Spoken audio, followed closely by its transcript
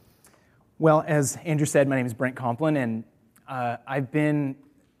Well, as Andrew said, my name is Brent Complin, and I've been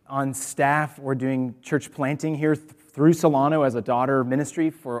on staff. We're doing church planting here through Solano as a daughter ministry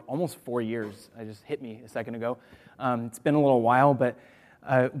for almost 4 years. It just hit me a second ago. It's been a little while, but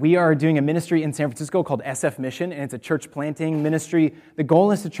we are doing a ministry in San Francisco called SF Mission, and it's a church planting ministry. The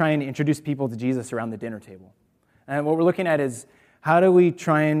goal is to try and introduce people to Jesus around the dinner table. And what we're looking at is how do we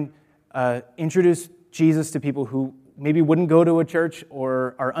try and introduce Jesus to people who maybe wouldn't go to a church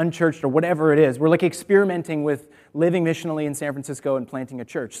or are unchurched or whatever it is. We're like experimenting with living missionally in San Francisco and planting a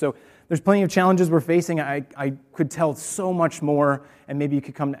church. So there's plenty of challenges we're facing. I could tell so much more, and maybe you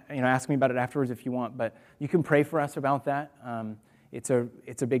could come ask me about it afterwards if you want, but you can pray for us about that. It's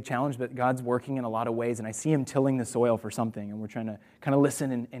a big challenge, but God's working in a lot of ways, and I see Him tilling the soil for something, and we're trying to kind of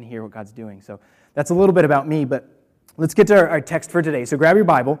listen and hear what God's doing. So that's a little bit about me, but let's get to our text for today. So grab your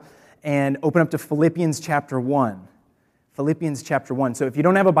Bible and open up to Philippians chapter 1. Philippians chapter 1. So if you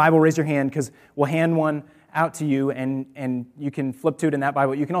don't have a Bible, raise your hand because we'll hand one out to you and you can flip to it in that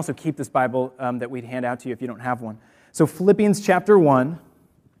Bible. You can also keep this Bible that we'd hand out to you if you don't have one. So Philippians chapter 1,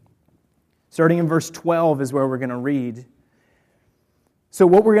 starting in verse 12 is where we're going to read. So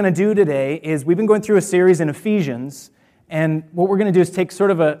what we're going to do today is we've been going through a series in Ephesians, and what we're going to do is take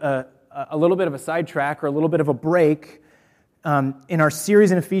sort of a little bit of a sidetrack or a little bit of a break in our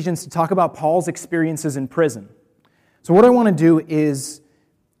series in Ephesians to talk about Paul's experiences in prison. So what I want to do is,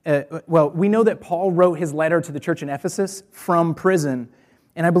 we know that Paul wrote his letter to the church in Ephesus from prison,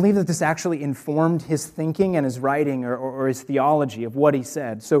 and I believe that this actually informed his thinking and his writing or his theology of what he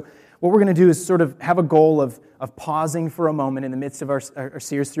said. So what we're going to do is sort of have a goal of pausing for a moment in the midst of our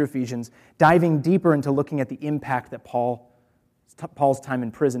series through Ephesians, diving deeper into looking at the impact that Paul's time in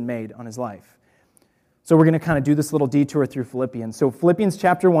prison made on his life. So we're going to kind of do this little detour through Philippians. So Philippians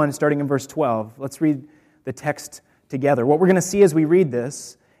chapter 1, starting in verse 12. Let's read the text together. What we're going to see as we read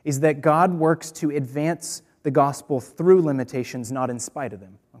this is that God works to advance the gospel through limitations, not in spite of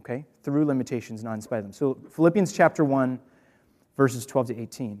them. Okay? Through limitations, not in spite of them. So Philippians chapter 1, verses 12 to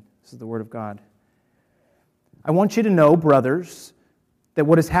 18. This is the word of God. I want you to know, brothers, that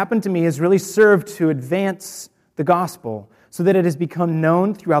what has happened to me has really served to advance the gospel so that it has become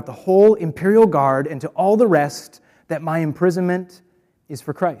known throughout the whole imperial guard and to all the rest that my imprisonment is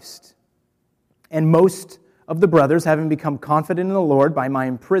for Christ. And most of the brothers, having become confident in the Lord by my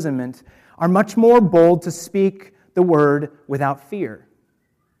imprisonment, are much more bold to speak the word without fear.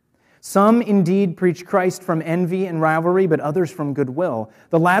 Some indeed preach Christ from envy and rivalry, but others from goodwill.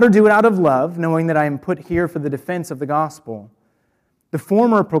 The latter do it out of love, knowing that I am put here for the defense of the gospel. The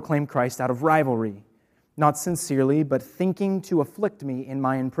former proclaim Christ out of rivalry, not sincerely, but thinking to afflict me in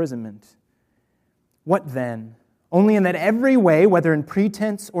my imprisonment. What then? Only in that every way, whether in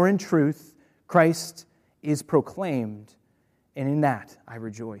pretense or in truth, Christ is proclaimed, and in that I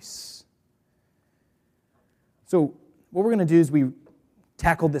rejoice. So what we're going to do as we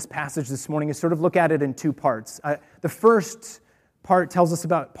tackled this passage this morning is sort of look at it in two parts. The first part tells us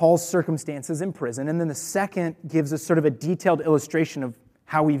about Paul's circumstances in prison, and then the second gives us sort of a detailed illustration of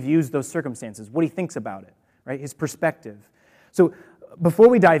how he views those circumstances, what he thinks about it, right? His perspective. So before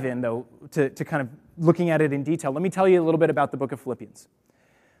we dive in, though, to kind of looking at it in detail, let me tell you a little bit about the book of Philippians.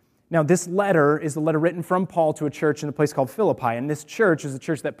 Now, this letter is a letter written from Paul to a church in a place called Philippi, and this church is a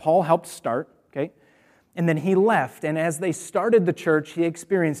church that Paul helped start, okay? And then he left, and as they started the church, he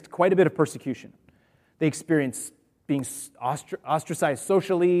experienced quite a bit of persecution. They experienced being ostracized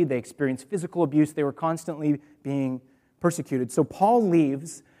socially, they experienced physical abuse, they were constantly being persecuted. So Paul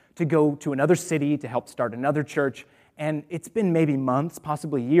leaves to go to another city to help start another church, and it's been maybe months,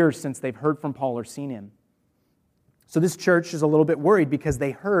 possibly years since they've heard from Paul or seen him. So this church is a little bit worried because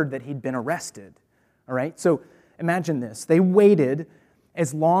they heard that he'd been arrested, all right? So imagine this. They waited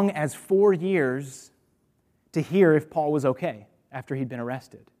as long as 4 years to hear if Paul was okay after he'd been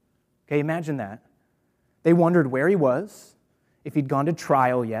arrested. Okay, imagine that. They wondered where he was, if he'd gone to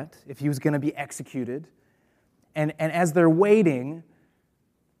trial yet, if he was going to be executed. And as they're waiting,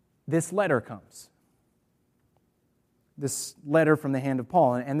 this letter comes. This letter from the hand of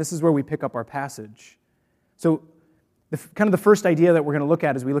Paul. And this is where we pick up our passage. So the first idea that we're going to look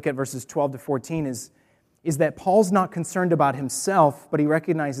at as we look at verses 12 to 14 is that Paul's not concerned about himself, but he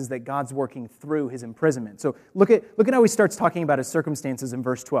recognizes that God's working through his imprisonment. So look at how he starts talking about his circumstances in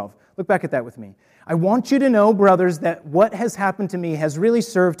verse 12. Look back at that with me. I want you to know, brothers, that what has happened to me has really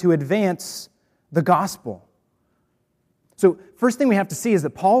served to advance the gospel. So first thing we have to see is that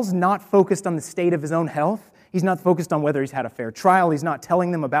Paul's not focused on the state of his own health. He's not focused on whether he's had a fair trial. He's not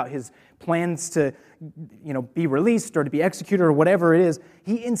telling them about his plans to, be released or to be executed or whatever it is.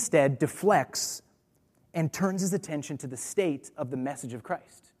 He instead deflects and turns his attention to the state of the message of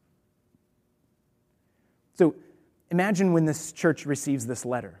Christ. So imagine when this church receives this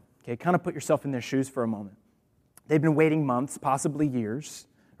letter. Okay, kind of put yourself in their shoes for a moment. They've been waiting months, possibly years,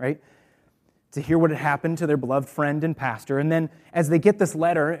 right, to hear what had happened to their beloved friend and pastor. And then as they get this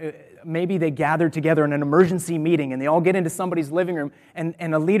letter, maybe they gather together in an emergency meeting and they all get into somebody's living room and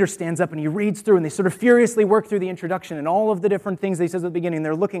a leader stands up and he reads through and they sort of furiously work through the introduction and all of the different things they says at the beginning.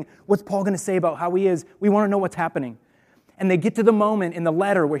 They're looking, what's Paul going to say about how he is? We want to know what's happening. And they get to the moment in the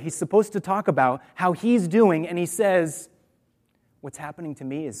letter where he's supposed to talk about how he's doing, and he says, what's happening to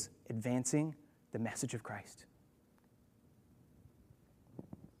me is advancing the message of Christ.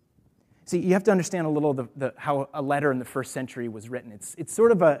 See, you have to understand a little how a letter in the first century was written. It's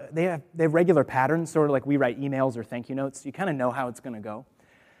sort of they have regular patterns, sort of like we write emails or thank you notes. You kind of know how it's going to go.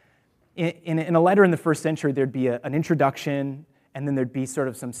 In a letter in the first century, there'd be an introduction, and then there'd be sort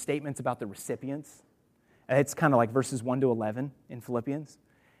of some statements about the recipients. It's kind of like verses 1 to 11 in Philippians.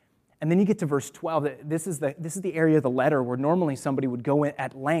 And then you get to verse 12. This is the area of the letter where normally somebody would go in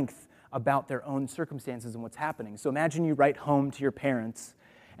at length about their own circumstances and what's happening. So imagine you write home to your parents,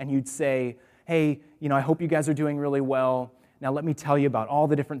 and you'd say, hey, I hope you guys are doing really well. Now let me tell you about all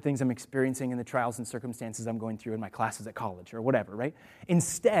the different things I'm experiencing and the trials and circumstances I'm going through in my classes at college or whatever, right?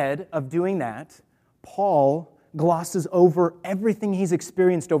 Instead of doing that, Paul glosses over everything he's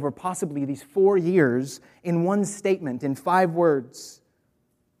experienced over possibly these 4 years in one statement, in 5 words.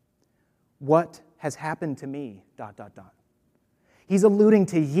 What has happened to me, ... He's alluding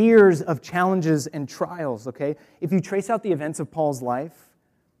to years of challenges and trials, okay? If you trace out the events of Paul's life,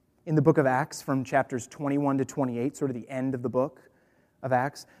 in the book of Acts, from chapters 21 to 28, sort of the end of the book of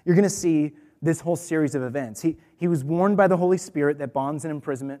Acts, you're going to see this whole series of events. He was warned by the Holy Spirit that bonds and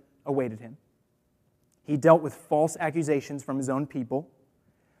imprisonment awaited him. He dealt with false accusations from his own people.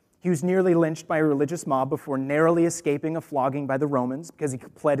 He was nearly lynched by a religious mob before narrowly escaping a flogging by the Romans because he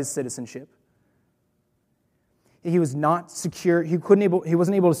pled his citizenship. He was not secure. He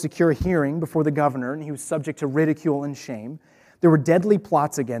wasn't able to secure a hearing before the governor, and he was subject to ridicule and shame. There were deadly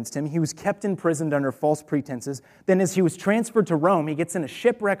plots against him. He was kept imprisoned under false pretenses. Then as he was transferred to Rome, he gets in a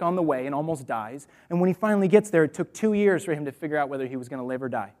shipwreck on the way and almost dies. And when he finally gets there, it took 2 years for him to figure out whether he was going to live or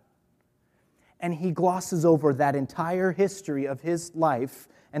die. And he glosses over that entire history of his life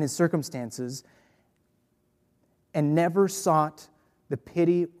and his circumstances and never sought the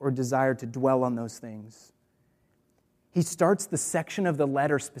pity or desire to dwell on those things. He starts the section of the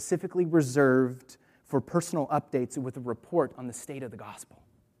letter specifically reserved for personal updates with a report on the state of the gospel.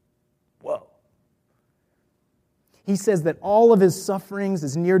 Whoa. He says that all of his sufferings,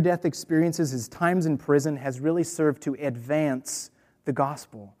 his near-death experiences, his times in prison has really served to advance the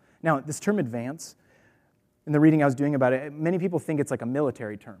gospel. Now, this term advance, in the reading I was doing about it, many people think it's like a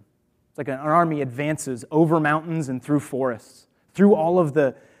military term. It's like an army advances over mountains and through forests, through all of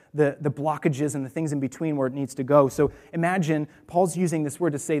the blockages and the things in between where it needs to go. So imagine Paul's using this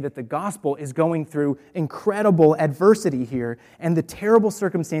word to say that the gospel is going through incredible adversity here, and the terrible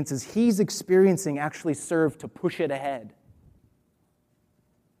circumstances he's experiencing actually serve to push it ahead.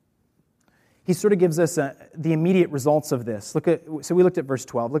 He sort of gives us the immediate results of this. So we looked at verse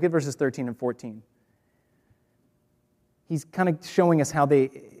 12. Look at verses 13 and 14. He's kind of showing us how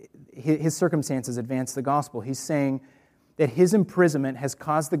his circumstances advance the gospel. He's saying that his imprisonment has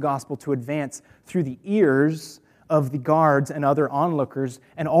caused the gospel to advance through the ears of the guards and other onlookers,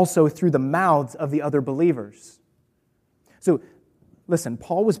 and also through the mouths of the other believers. So, listen,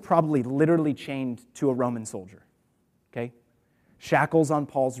 Paul was probably literally chained to a Roman soldier, okay? Shackles on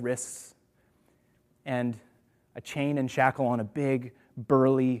Paul's wrists, and a chain and shackle on a big,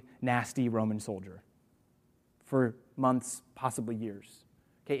 burly, nasty Roman soldier for months, possibly years.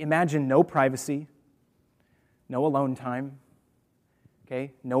 Okay, imagine no privacy, no alone time,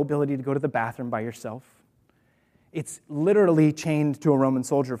 okay? No ability to go to the bathroom by yourself. It's literally chained to a Roman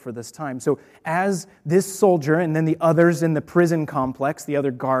soldier for this time. So as this soldier and then the others in the prison complex, the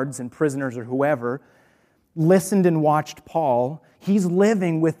other guards and prisoners or whoever, listened and watched Paul, he's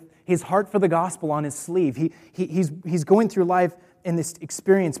living with his heart for the gospel on his sleeve. He's going through life in this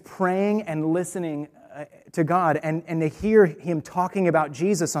experience praying and listening to God, and to hear him talking about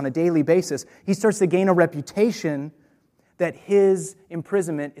Jesus on a daily basis, he starts to gain a reputation that his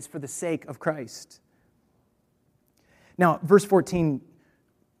imprisonment is for the sake of Christ. Now, verse 14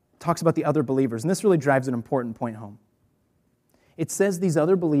 talks about the other believers, and this really drives an important point home. It says these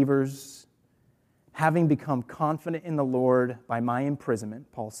other believers, having become confident in the Lord by my imprisonment,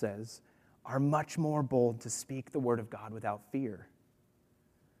 Paul says, are much more bold to speak the word of God without fear.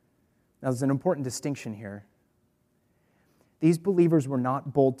 Now, there's an important distinction here. These believers were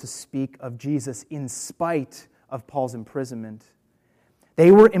not bold to speak of Jesus in spite of Paul's imprisonment. They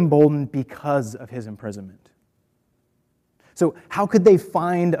were emboldened because of his imprisonment. So how could they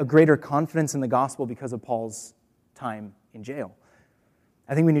find a greater confidence in the gospel because of Paul's time in jail?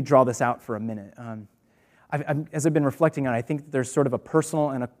 I think we need to draw this out for a minute. As I've been reflecting on it, I think there's sort of a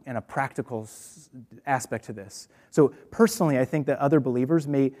personal and a practical aspect to this. So personally, I think that other believers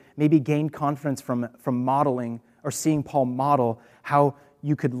maybe gain confidence from modeling or seeing Paul model how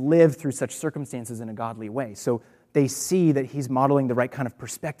you could live through such circumstances in a godly way. So they see that he's modeling the right kind of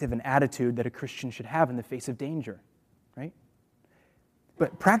perspective and attitude that a Christian should have in the face of danger, right?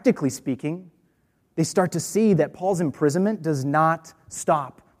 But practically speaking, they start to see that Paul's imprisonment does not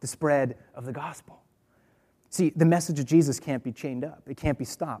stop the spread of the gospel. See, the message of Jesus can't be chained up. It can't be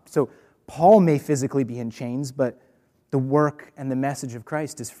stopped. So Paul may physically be in chains, but the work and the message of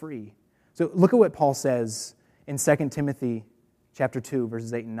Christ is free. So look at what Paul says in 2 Timothy chapter 2,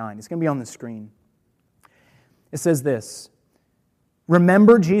 verses 8 and 9. It's going to be on the screen. It says this,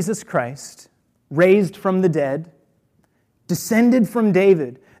 "Remember Jesus Christ, raised from the dead, descended from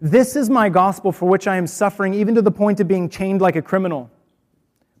David. This is my gospel for which I am suffering, even to the point of being chained like a criminal.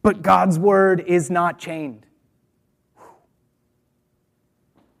 But God's word is not chained."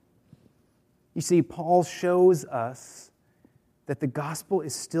 You see, Paul shows us that the gospel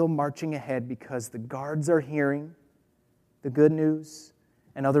is still marching ahead because the guards are hearing the good news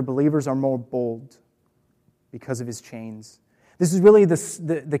and other believers are more bold because of his chains. This is really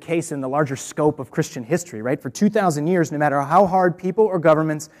the case in the larger scope of Christian history, right? For 2,000 years, no matter how hard people or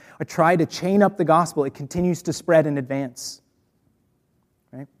governments try to chain up the gospel, it continues to spread and advance,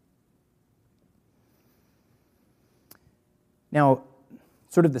 right? Now,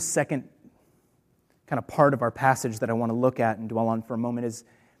 sort of the second kind of part of our passage that I want to look at and dwell on for a moment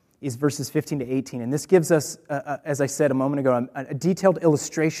is verses 15 to 18. And this gives us, as I said a moment ago, a detailed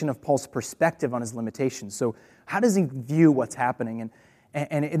illustration of Paul's perspective on his limitations. So how does he view what's happening?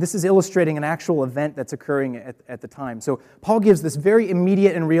 And this is illustrating an actual event that's occurring at the time. So Paul gives this very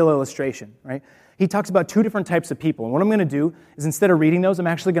immediate and real illustration, right? He talks about two different types of people. And what I'm going to do is instead of reading those, I'm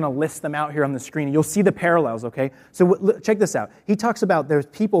actually going to list them out here on the screen. And you'll see the parallels, okay? So check this out. He talks about there's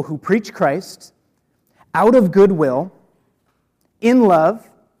people who preach Christ out of goodwill, in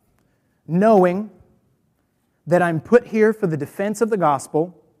love, knowing that I'm put here for the defense of the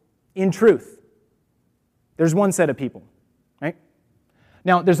gospel in truth. There's one set of people, right?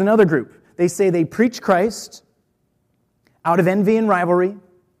 Now, there's another group. They say they preach Christ out of envy and rivalry,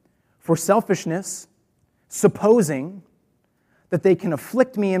 for selfishness, supposing that they can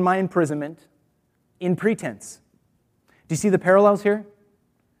afflict me in my imprisonment in pretense. Do you see the parallels here?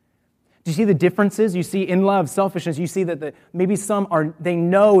 Do you see the differences? You see in love, selfishness. You see that maybe they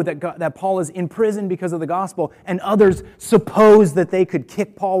know that Paul is in prison because of the gospel, and others suppose that they could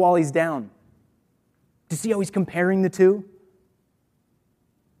kick Paul while he's down. Do you see how he's comparing the two?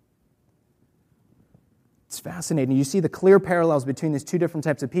 It's fascinating. You see the clear parallels between these two different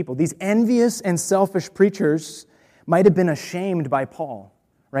types of people. These envious and selfish preachers might have been ashamed by Paul,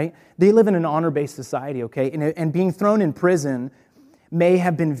 right? They live in an honor-based society, okay? And being thrown in prison may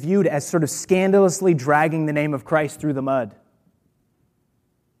have been viewed as sort of scandalously dragging the name of Christ through the mud.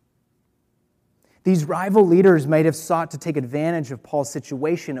 These rival leaders might have sought to take advantage of Paul's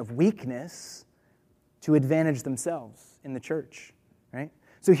situation of weakness to advantage themselves in the church, right?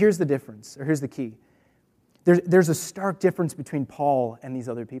 So here's the difference, or here's the key. There's a stark difference between Paul and these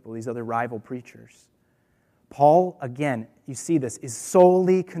other people, these other rival preachers. Paul, again, you see this, is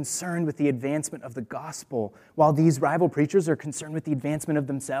solely concerned with the advancement of the gospel, while these rival preachers are concerned with the advancement of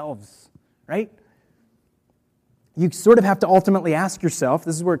themselves, right? You sort of have to ultimately ask yourself,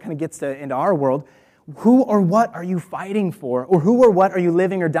 this is where it kind of gets into our world, who or what are you fighting for? Or who or what are you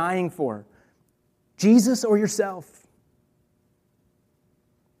living or dying for? Jesus or yourself?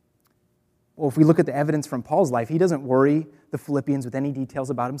 Well, if we look at the evidence from Paul's life, he doesn't worry the Philippians with any details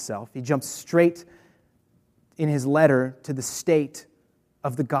about himself. He jumps straight in his letter to the state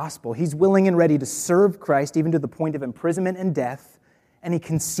of the gospel. He's willing and ready to serve Christ even to the point of imprisonment and death, and he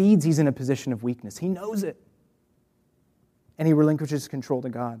concedes he's in a position of weakness. He knows it, and he relinquishes control to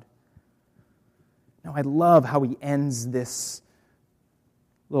God. Now, I love how he ends this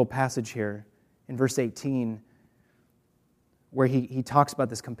little passage here in verse 18, where he talks about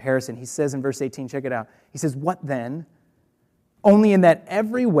this comparison. He says in verse 18, check it out. He says, "What then? Only in that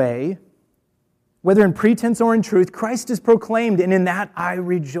every way, whether in pretense or in truth, Christ is proclaimed, and in that I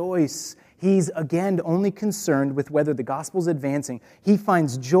rejoice." He's, again, only concerned with whether the gospel's advancing. He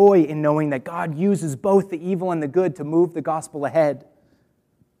finds joy in knowing that God uses both the evil and the good to move the gospel ahead.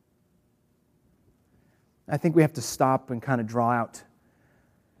 I think we have to stop and kind of draw out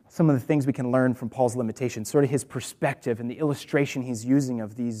some of the things we can learn from Paul's limitations, sort of his perspective and the illustration he's using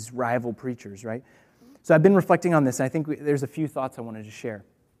of these rival preachers, right? So I've been reflecting on this, and I think there's a few thoughts I wanted to share.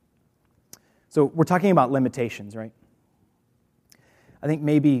 So we're talking about limitations, right? I think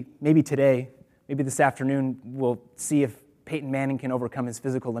maybe today, maybe this afternoon, we'll see if Peyton Manning can overcome his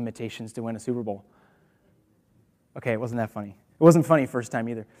physical limitations to win a Super Bowl. Okay, it wasn't that funny. It wasn't funny first time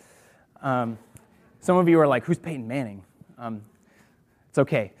either. Some of you are like, who's Peyton Manning? It's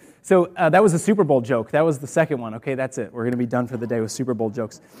okay. So that was a Super Bowl joke. That was the second one. Okay, that's it. We're going to be done for the day with Super Bowl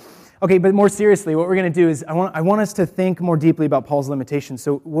jokes. Okay, but more seriously, what we're going to do is I want us to think more deeply about Paul's limitations.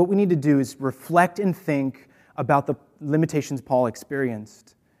 So what we need to do is reflect and think about the limitations Paul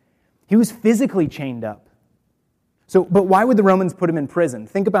experienced. He was physically chained up. But why would the Romans put him in prison?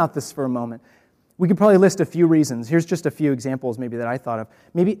 Think about this for a moment. We could probably list a few reasons. Here's just a few examples maybe that I thought of.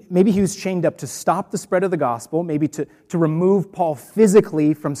 Maybe he was chained up to stop the spread of the gospel, maybe to remove Paul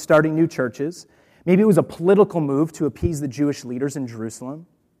physically from starting new churches. Maybe it was a political move to appease the Jewish leaders in Jerusalem.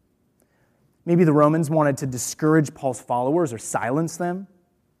 Maybe the Romans wanted to discourage Paul's followers or silence them.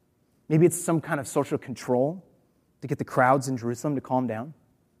 Maybe it's some kind of social control to get the crowds in Jerusalem to calm down.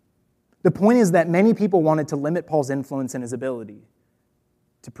 The point is that many people wanted to limit Paul's influence and his ability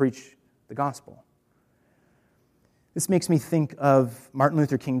to preach the gospel. This makes me think of Martin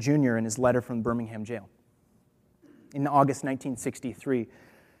Luther King Jr. and his letter from Birmingham jail. In August 1963,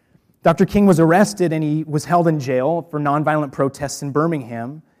 Dr. King was arrested and he was held in jail for nonviolent protests in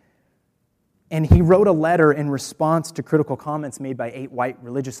Birmingham. And he wrote a letter in response to critical comments made by 8 white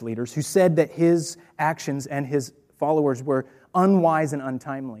religious leaders who said that his actions and his followers were unwise and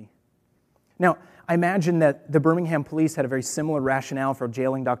untimely. Now, I imagine that the Birmingham police had a very similar rationale for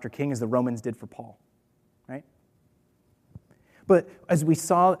jailing Dr. King as the Romans did for Paul, right? But as we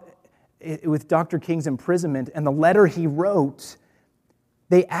saw with Dr. King's imprisonment and the letter he wrote,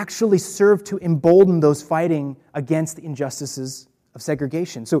 they actually served to embolden those fighting against the injustices of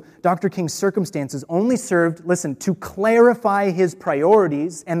segregation. So Dr. King's circumstances only served, listen, to clarify his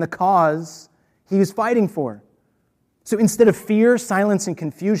priorities and the cause he was fighting for. So instead of fear, silence, and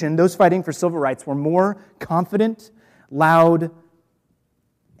confusion, those fighting for civil rights were more confident, loud,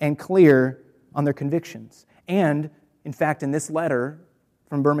 and clear on their convictions. And, in fact, in this letter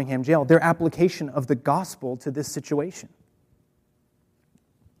from Birmingham jail, their application of the gospel to this situation.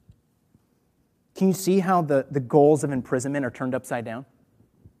 Can you see how the goals of imprisonment are turned upside down?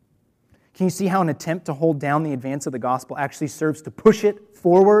 Can you see how an attempt to hold down the advance of the gospel actually serves to push it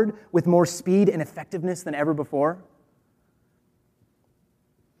forward with more speed and effectiveness than ever before?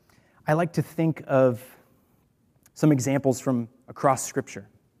 I like to think of some examples from across Scripture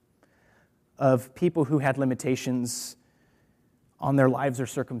of people who had limitations on their lives or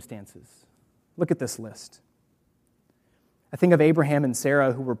circumstances. Look at this list. I think of Abraham and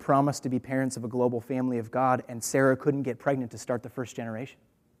Sarah, who were promised to be parents of a global family of God, and Sarah couldn't get pregnant to start the first generation.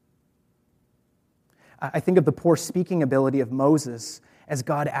 I think of the poor speaking ability of Moses as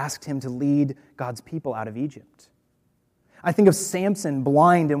God asked him to lead God's people out of Egypt. I think of Samson,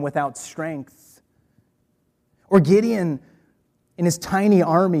 blind and without strength. Or Gideon in his tiny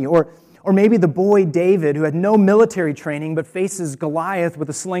army. Or maybe the boy David, who had no military training but faces Goliath with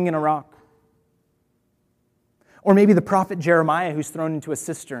a sling and a rock. Or maybe the prophet Jeremiah, who's thrown into a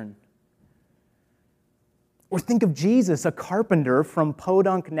cistern. Or think of Jesus, a carpenter from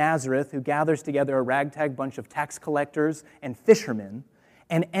Podunk, Nazareth, who gathers together a ragtag bunch of tax collectors and fishermen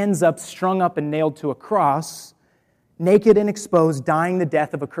and ends up strung up and nailed to a cross, naked and exposed, dying the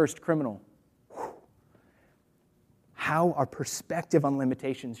death of a cursed criminal. Whew. How our perspective on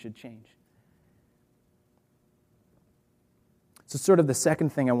limitations should change. So sort of the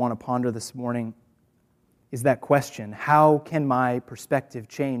second thing I want to ponder this morning is that question: how can my perspective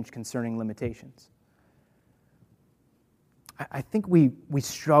change concerning limitations? I think we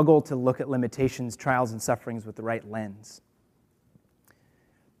struggle to look at limitations, trials, and sufferings with the right lens.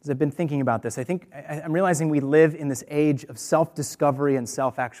 As I've been thinking about this, I'm realizing we live in this age of self-discovery and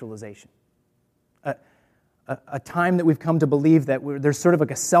self-actualization. A time that we've come to believe that there's sort of like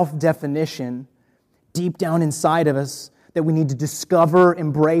a self-definition deep down inside of us that we need to discover,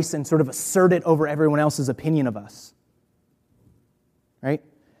 embrace, and sort of assert it over everyone else's opinion of us. Right?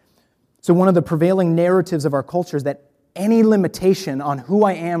 So one of the prevailing narratives of our culture is that any limitation on who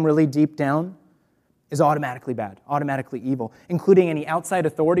I am really deep down is automatically bad, automatically evil, including any outside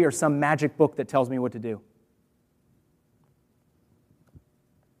authority or some magic book that tells me what to do.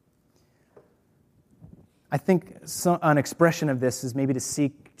 I think an expression of this is maybe to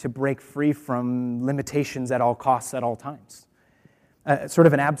seek to break free from limitations at all costs at all times. Sort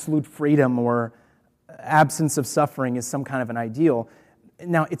of an absolute freedom or absence of suffering is some kind of an ideal.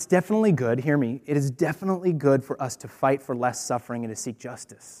 Now, it's definitely good, hear me, it is definitely good for us to fight for less suffering and to seek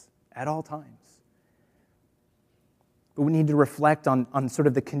justice at all times. But we need to reflect on sort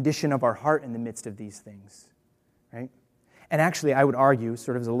of the condition of our heart in the midst of these things, right? And actually, I would argue,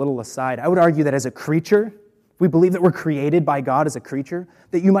 sort of as a little aside, I would argue that as a creature, we believe that we're created by God as a creature,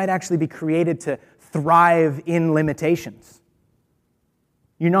 that you might actually be created to thrive in limitations.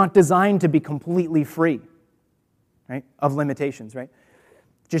 You're not designed to be completely free, right, of limitations, right?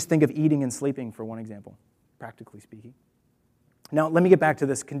 Just think of eating and sleeping for one example, practically speaking. Now, let me get back to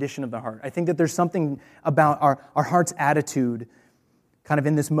this condition of the heart. I think that there's something about our heart's attitude kind of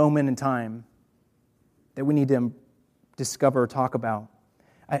in this moment in time that we need to discover or talk about.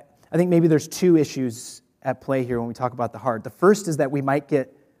 I think maybe there's two issues at play here when we talk about the heart. The first is that we might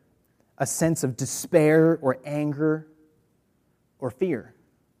get a sense of despair or anger or fear.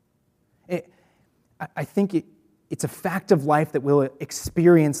 I think it's a fact of life that we'll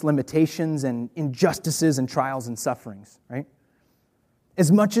experience limitations and injustices and trials and sufferings, right? As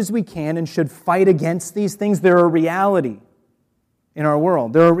much as we can and should fight against these things, they're a reality in our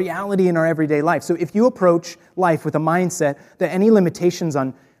world. They're a reality in our everyday life. So if you approach life with a mindset that any limitations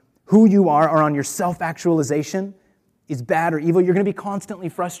on who you are or on your self-actualization is bad or evil, you're going to be constantly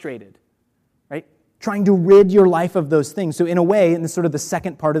frustrated, right? Trying to rid your life of those things. So in a way, and this is sort of the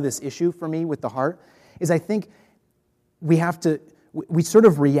second part of this issue for me with the heart, is I think we sort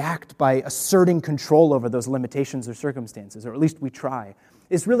of react by asserting control over those limitations or circumstances, or at least we try.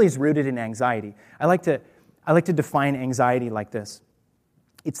 This really is rooted in anxiety. I like to define anxiety like this.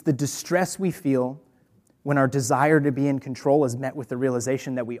 It's the distress we feel when our desire to be in control is met with the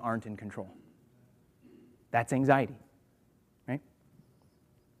realization that we aren't in control. That's anxiety, right?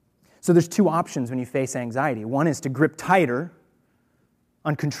 So there's two options when you face anxiety. One is to grip tighter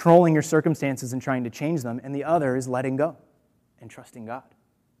on controlling your circumstances and trying to change them, and the other is letting go and trusting God.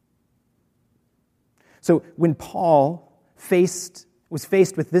 So when Paul was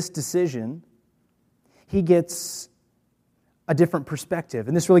faced with this decision, he gets a different perspective,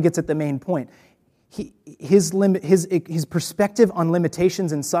 and this really gets at the main point. His perspective on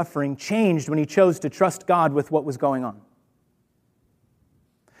limitations and suffering changed when he chose to trust God with what was going on.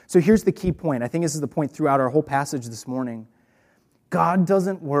 So here's the key point. I think this is the point throughout our whole passage this morning. God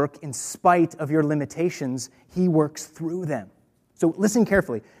doesn't work in spite of your limitations. He works through them. So listen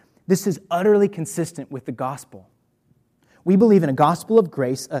carefully. This is utterly consistent with the gospel. We believe in a gospel of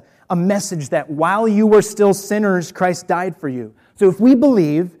grace, a message that while you were still sinners, Christ died for you. So if we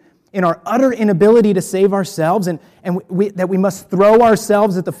believe in our utter inability to save ourselves and that we must throw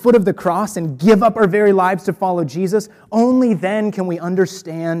ourselves at the foot of the cross and give up our very lives to follow Jesus, only then can we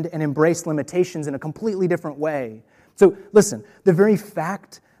understand and embrace limitations in a completely different way. So listen, the very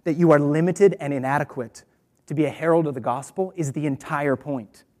fact that you are limited and inadequate to be a herald of the gospel is the entire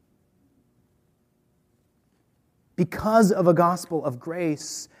point. Because of a gospel of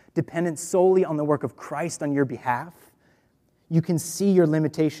grace dependent solely on the work of Christ on your behalf, you can see your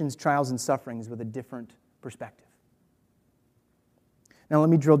limitations, trials, and sufferings with a different perspective. Now let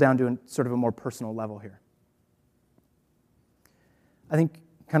me drill down to sort of a more personal level here. I think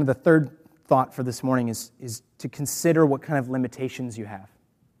kind of the third thought for this morning is to consider what kind of limitations you have.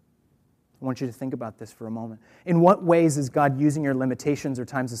 I want you to think about this for a moment. In what ways is God using your limitations or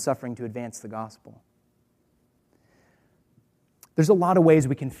times of suffering to advance the gospel? There's a lot of ways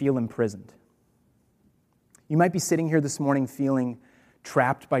we can feel imprisoned. You might be sitting here this morning feeling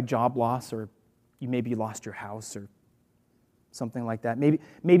trapped by job loss, or you maybe lost your house or something like that.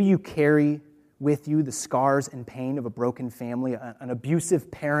 Maybe you carry with you the scars and pain of a broken family, an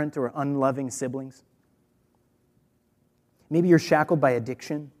abusive parent or unloving siblings. Maybe you're shackled by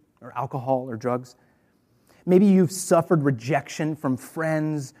addiction or alcohol or drugs. Maybe you've suffered rejection from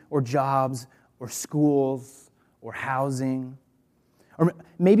friends or jobs or schools or housing. Or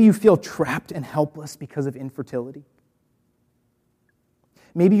maybe you feel trapped and helpless because of infertility.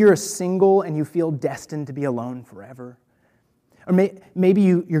 Maybe you're a single and you feel destined to be alone forever. Or maybe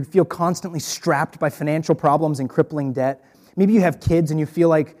you feel constantly strapped by financial problems and crippling debt. Maybe you have kids and you feel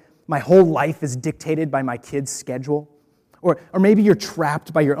like my whole life is dictated by my kids' schedule. Or maybe you're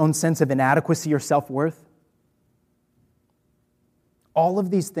trapped by your own sense of inadequacy or self-worth. All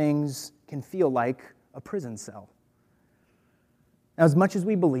of these things can feel like a prison cell. Now, as much as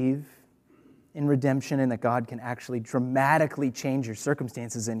we believe in redemption and that God can actually dramatically change your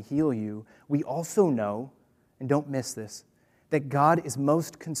circumstances and heal you, we also know, and don't miss this, that God is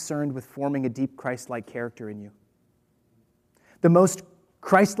most concerned with forming a deep Christ-like character in you. The most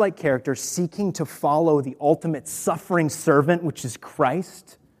Christ-like character seeking to follow the ultimate suffering servant, which is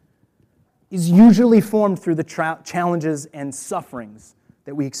Christ, is usually formed through the challenges and sufferings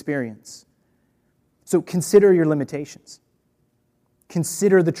that we experience. So consider your limitations.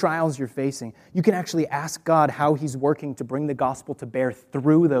 Consider the trials you're facing. You can actually ask God how He's working to bring the gospel to bear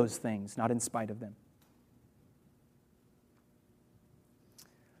through those things, not in spite of them.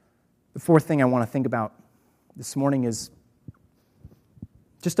 The fourth thing I want to think about this morning is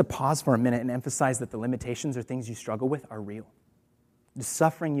just to pause for a minute and emphasize that the limitations or things you struggle with are real. The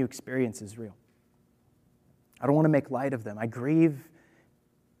suffering you experience is real. I don't want to make light of them. I grieve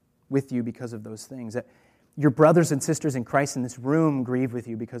with you because of those things. Your brothers and sisters in Christ in this room grieve with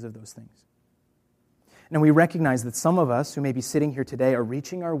you because of those things. And we recognize that some of us who may be sitting here today are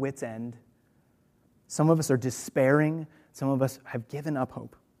reaching our wits' end. Some of us are despairing. Some of us have given up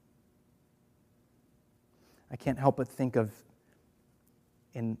hope. I can't help but think of,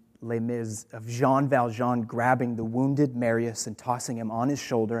 in Les Mis, of Jean Valjean grabbing the wounded Marius and tossing him on his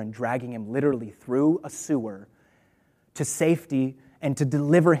shoulder and dragging him literally through a sewer to safety and to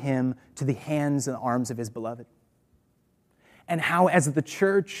deliver him to the hands and arms of his beloved. And how, as the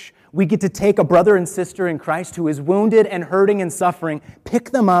church, we get to take a brother and sister in Christ who is wounded and hurting and suffering,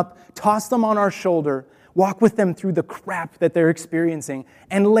 pick them up, toss them on our shoulder, walk with them through the crap that they're experiencing,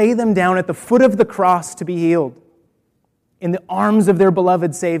 and lay them down at the foot of the cross to be healed in the arms of their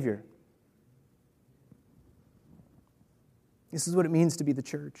beloved Savior. This is what it means to be the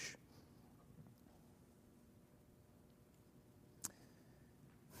church.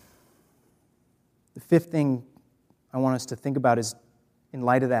 The fifth thing I want us to think about is, in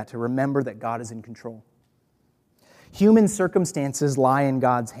light of that, to remember that God is in control. Human circumstances lie in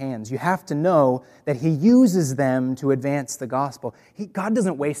God's hands. You have to know that He uses them to advance the gospel. God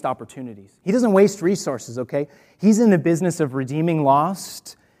doesn't waste opportunities. He doesn't waste resources, okay? He's in the business of redeeming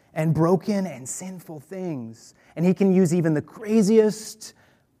lost and broken and sinful things. And He can use even the craziest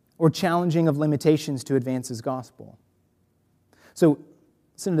or challenging of limitations to advance His gospel. So,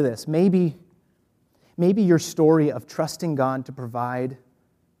 listen to this. Maybe your story of trusting God to provide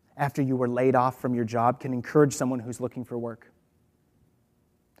after you were laid off from your job can encourage someone who's looking for work.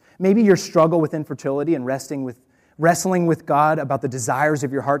 Maybe your struggle with infertility and wrestling with God about the desires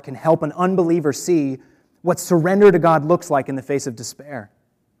of your heart can help an unbeliever see what surrender to God looks like in the face of despair.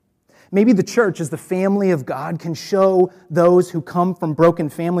 Maybe the church, as the family of God, can show those who come from broken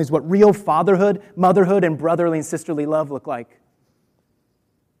families what real fatherhood, motherhood, and brotherly and sisterly love look like.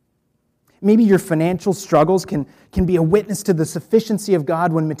 Maybe your financial struggles can be a witness to the sufficiency of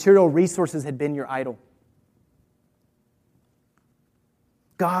God when material resources had been your idol.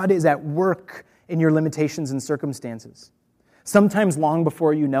 God is at work in your limitations and circumstances, sometimes long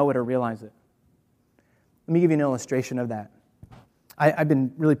before you know it or realize it. Let me give you an illustration of that. I've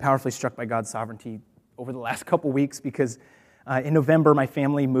been really powerfully struck by God's sovereignty over the last couple weeks because in November, my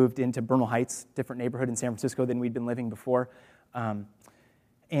family moved into Bernal Heights, different neighborhood in San Francisco than we'd been living before.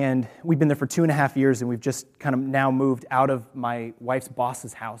 And we've been there for 2.5 years, and we've just kind of now moved out of my wife's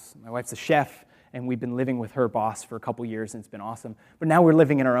boss's house. My wife's a chef, and we've been living with her boss for a couple years, and it's been awesome. But now we're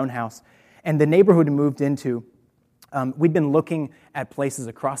living in our own house. And the neighborhood we moved into, we'd been looking at places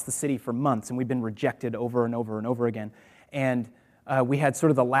across the city for months, and we've been rejected over and over and over again. And we had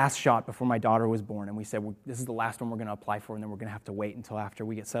sort of the last shot before my daughter was born, and we said, well, this is the last one we're going to apply for, and then we're going to have to wait until after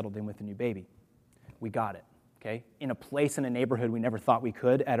we get settled in with a new baby. We got it. Okay, in a place in a neighborhood we never thought we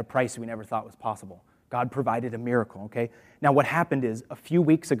could, at a price we never thought was possible. God provided a miracle, okay? Now what happened is, a few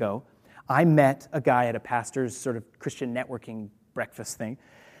weeks ago, I met a guy at a pastor's sort of Christian networking breakfast thing,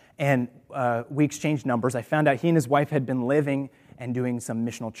 and we exchanged numbers. I found out he and his wife had been living and doing some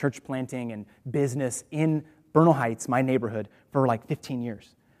missional church planting and business in Bernal Heights, my neighborhood, for like 15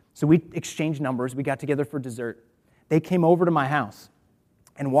 years. So we exchanged numbers. We got together for dessert. They came over to my house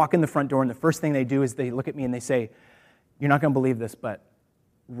and walk in the front door, and the first thing they do is they look at me and they say, you're not going to believe this, but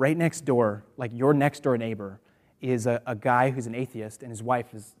right next door, like your next door neighbor, is a guy who's an atheist, and his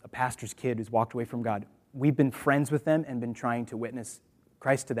wife is a pastor's kid who's walked away from God. We've been friends with them and been trying to witness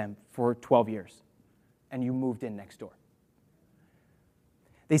Christ to them for 12 years, and you moved in next door.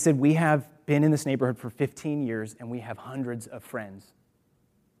 They said, we have been in this neighborhood for 15 years, and we have hundreds of friends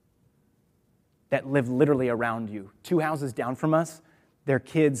that live literally around you. 2 houses down from us, their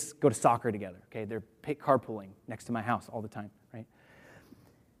kids go to soccer together, okay? They're carpooling next to my house all the time, right?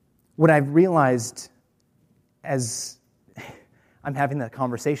 What I've realized as I'm having that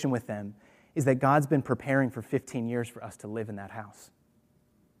conversation with them is that God's been preparing for 15 years for us to live in that house.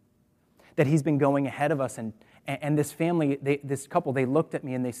 That He's been going ahead of us, and this family, this couple, they looked at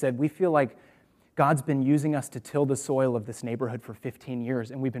me and they said, we feel like God's been using us to till the soil of this neighborhood for 15 years,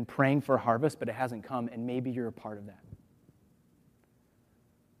 and we've been praying for a harvest, but it hasn't come, and maybe you're a part of that.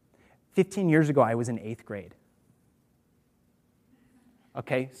 15 years ago, I was in 8th grade.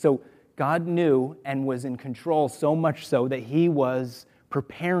 Okay, so God knew and was in control so much so that he was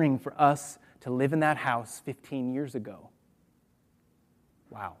preparing for us to live in that house 15 years ago.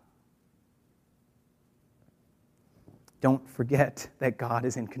 Wow. Don't forget that God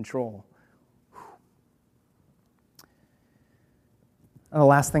is in control. And the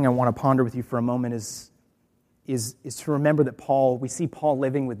last thing I want to ponder with you for a moment is to remember that we see Paul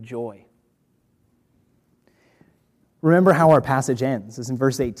living with joy. Remember how our passage ends. It's in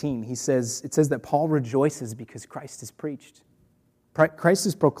verse 18. It says that Paul rejoices because Christ is preached. Christ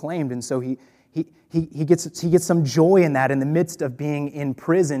is proclaimed, and so he gets some joy in that in the midst of being in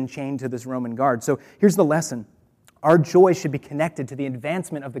prison chained to this Roman guard. So here's the lesson. Our joy should be connected to the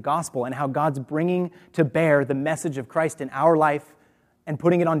advancement of the gospel and how God's bringing to bear the message of Christ in our life and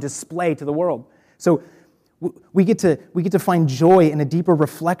putting it on display to the world. So we get to find joy in a deeper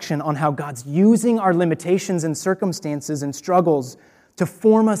reflection on how God's using our limitations and circumstances and struggles to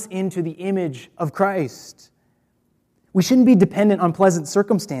form us into the image of Christ. We shouldn't be dependent on pleasant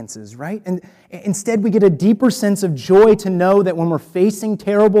circumstances, right? And instead, we get a deeper sense of joy to know that when we're facing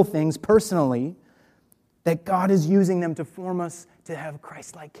terrible things personally, that God is using them to form us to have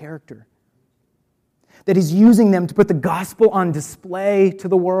Christ-like character. That He's using them to put the gospel on display to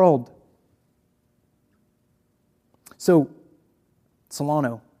the world. So,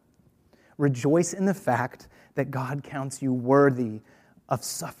 Solano, rejoice in the fact that God counts you worthy of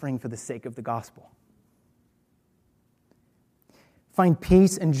suffering for the sake of the gospel. Find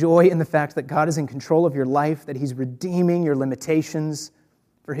peace and joy in the fact that God is in control of your life, that He's redeeming your limitations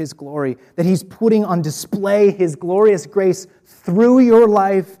for His glory, that He's putting on display His glorious grace through your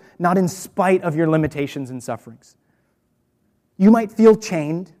life, not in spite of your limitations and sufferings. You might feel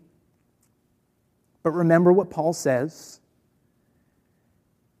chained, but remember what Paul says.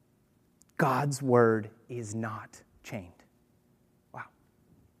 God's word is not chained. Wow.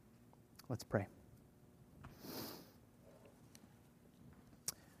 Let's pray.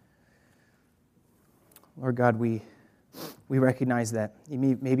 Lord God, we recognize that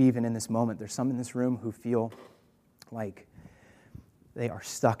maybe even in this moment, there's some in this room who feel like they are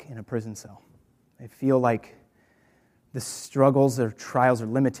stuck in a prison cell. They feel like the struggles or trials or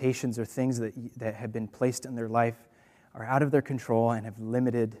limitations or things that have been placed in their life are out of their control and have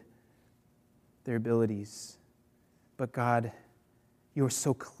limited their abilities. But God, you are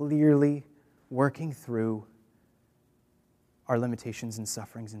so clearly working through our limitations and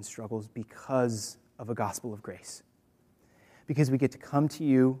sufferings and struggles because of a gospel of grace. Because we get to come to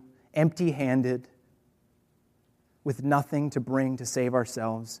you empty-handed, with nothing to bring to save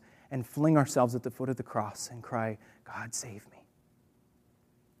ourselves, and fling ourselves at the foot of the cross and cry, God, save me.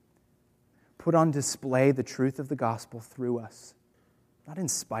 Put on display the truth of the gospel through us, not in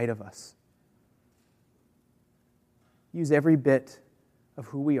spite of us. Use every bit of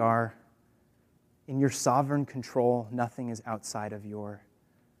who we are. In your sovereign control, nothing is outside of your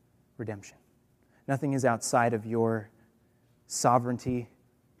redemption. Nothing is outside of your sovereignty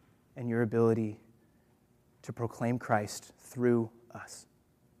and your ability to proclaim Christ through us.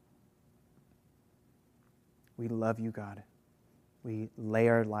 We love you, God. We lay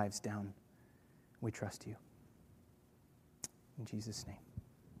our lives down. We trust you. In Jesus' name.